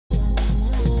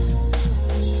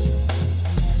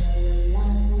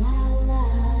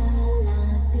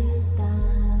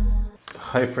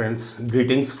Hi friends,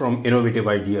 greetings from Innovative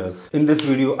Ideas. In this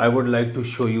video, I would like to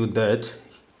show you that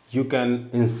you can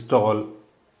install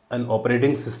an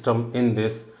operating system in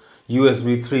this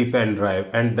USB 3 pen drive,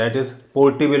 and that is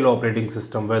portable operating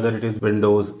system, whether it is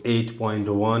Windows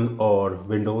 8.1 or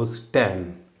Windows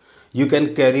 10. You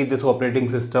can carry this operating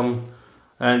system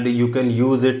and you can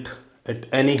use it at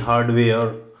any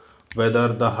hardware, whether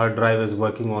the hard drive is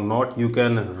working or not. You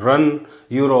can run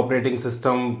your operating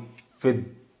system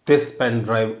with this pen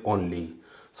drive only.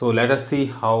 So let us see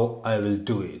how I will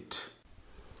do it.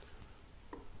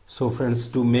 So friends,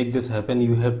 to make this happen,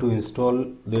 you have to install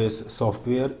this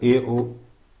software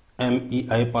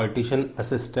AOMEI Partition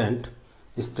Assistant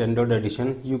Standard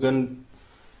Edition. You can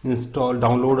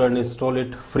download and install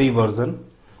it free version.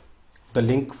 The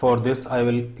link for this I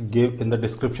will give in the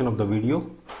description of the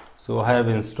video. So I have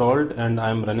installed and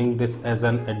I am running this as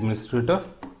an administrator.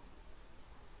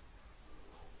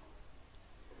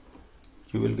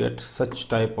 You will get such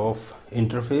type of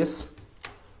interface,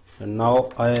 and now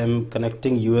I am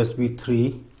connecting USB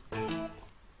 3.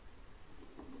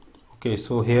 Okay,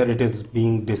 so here it is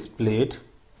being displayed.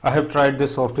 I have tried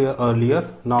this software earlier.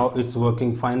 Now it's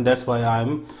working fine. That's why I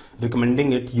am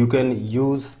recommending it. You can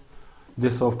use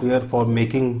this software for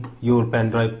making your pen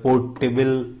drive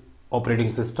portable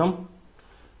operating system.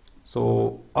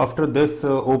 So after this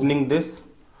opening this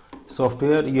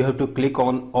software, you have to click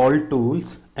on all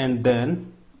tools, and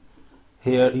then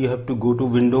here you have to go to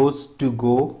Windows to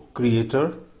go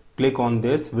creator. Click on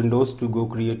this Windows to go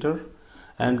creator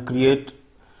and create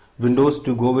Windows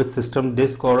to go with system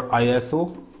disk or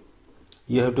ISO.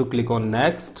 You have to click on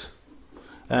next,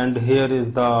 and here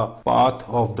is the path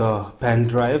of the pen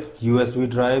drive, USB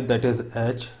drive, that is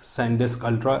H SanDisk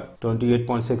Ultra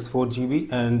 28.64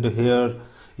 GB, and here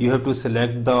you have to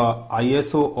select the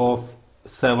ISO of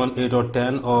 7, 8 or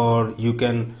 10, or you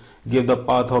can give the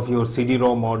path of your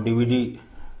CD-ROM or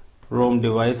DVD-ROM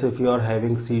device if you are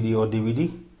having CD or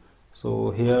DVD.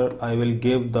 So here I will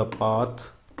give the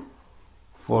path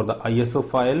for the ISO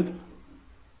file.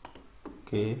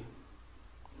 Okay.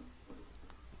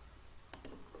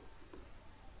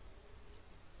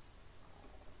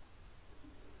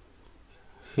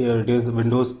 Here it is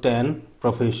Windows 10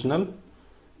 Professional.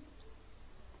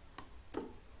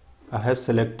 I have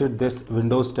selected this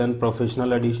Windows 10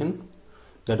 Professional Edition,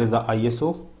 that is the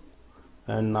ISO,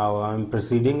 and now I am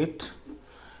proceeding it.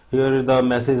 Here the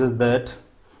message is that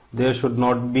there should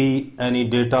not be any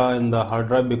data in the hard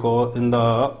drive, because in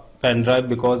the pen drive,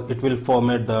 because it will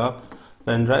format the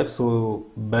pen drive, so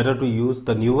better to use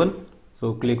the new one.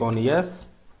 So click on yes,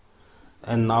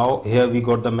 and now here we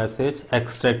got the message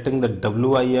extracting the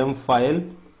WIM file,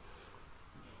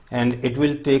 and it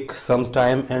will take some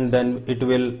time, and then it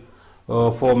will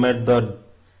format the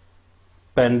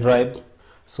pen drive.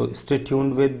 So stay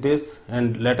tuned with this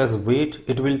and let us wait.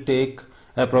 It will take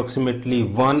approximately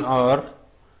 1 hour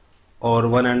or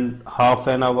 1.5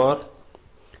 an hour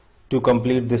to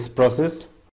complete this process.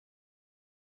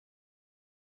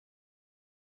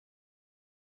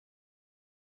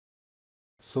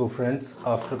 So friends,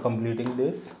 after completing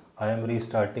this, I am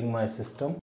restarting my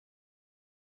system.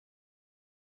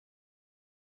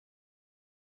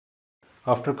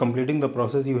 After completing the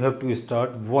process, you have to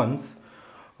start once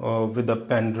with the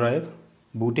pen drive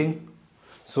booting,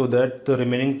 so that the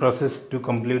remaining process to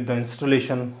complete the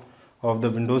installation of the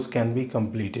Windows can be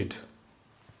completed,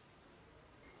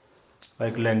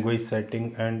 like language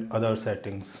setting and other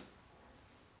settings.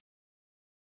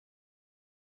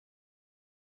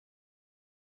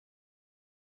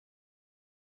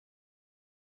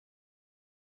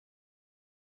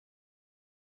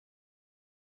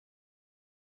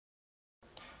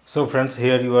 So friends,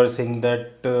 here you are seeing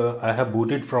that I have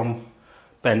booted from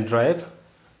pen drive,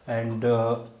 and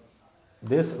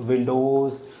this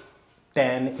Windows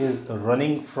 10 is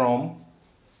running from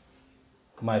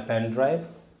my pen drive.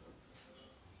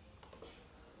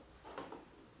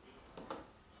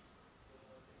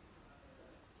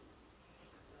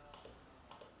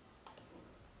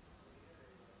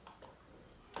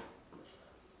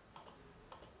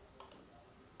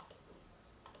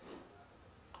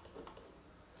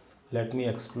 Let me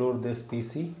explore this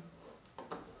PC.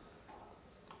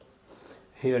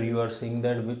 Here you are seeing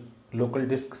that with local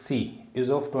disk C is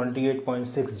of 28.6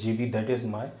 GB, that is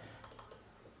my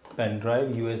pen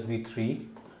drive USB 3,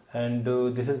 and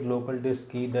this is local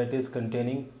disk E, that is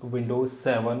containing Windows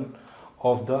 7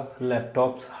 of the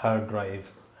laptop's hard drive,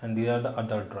 and these are the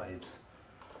other drives.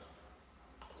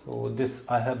 So this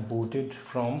I have booted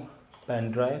from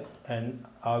pen drive, and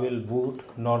I will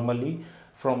boot normally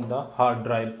from the hard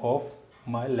drive of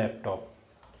my laptop,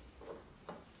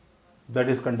 that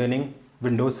is containing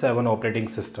Windows 7 operating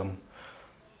system.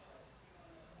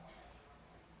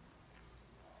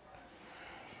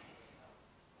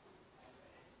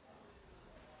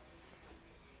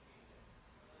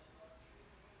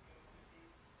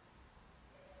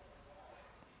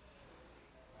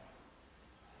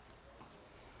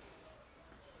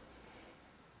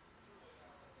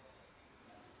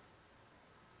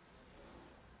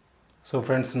 So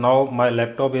friends, now my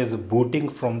laptop is booting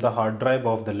from the hard drive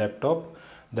of the laptop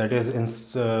that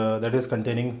is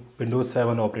containing Windows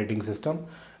 7 operating system,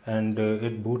 and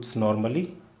it boots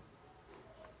normally.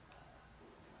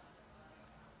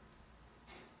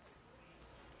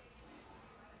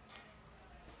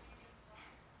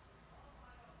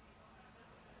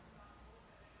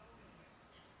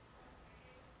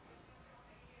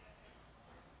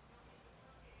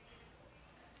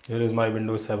 Here is my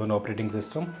Windows 7 operating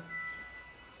system,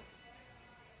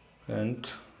 and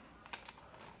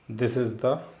this is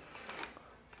the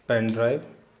pen drive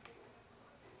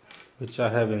which I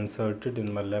have inserted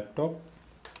in my laptop.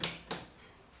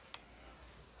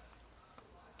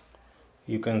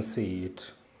 You can see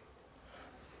it.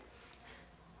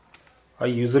 I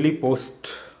usually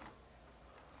post,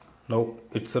 no,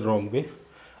 it's a wrong way.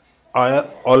 I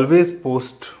always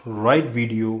post right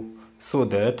video so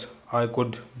that I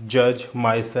could judge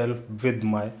myself with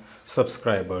my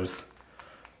subscribers.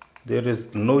 There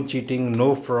is no cheating,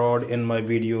 no fraud in my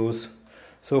videos.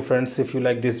 So friends, if you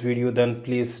like this video, then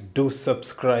please do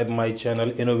subscribe my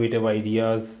channel Innovative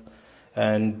Ideas,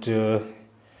 and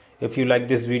if you like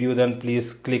this video, then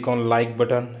please click on like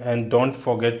button and don't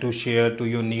forget to share to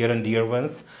your near and dear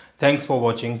ones. Thanks for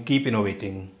watching. Keep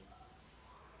innovating.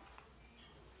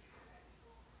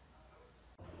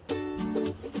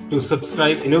 To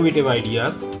subscribe Innovative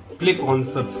Ideas, click on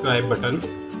subscribe button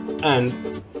and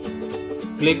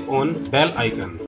click on bell icon.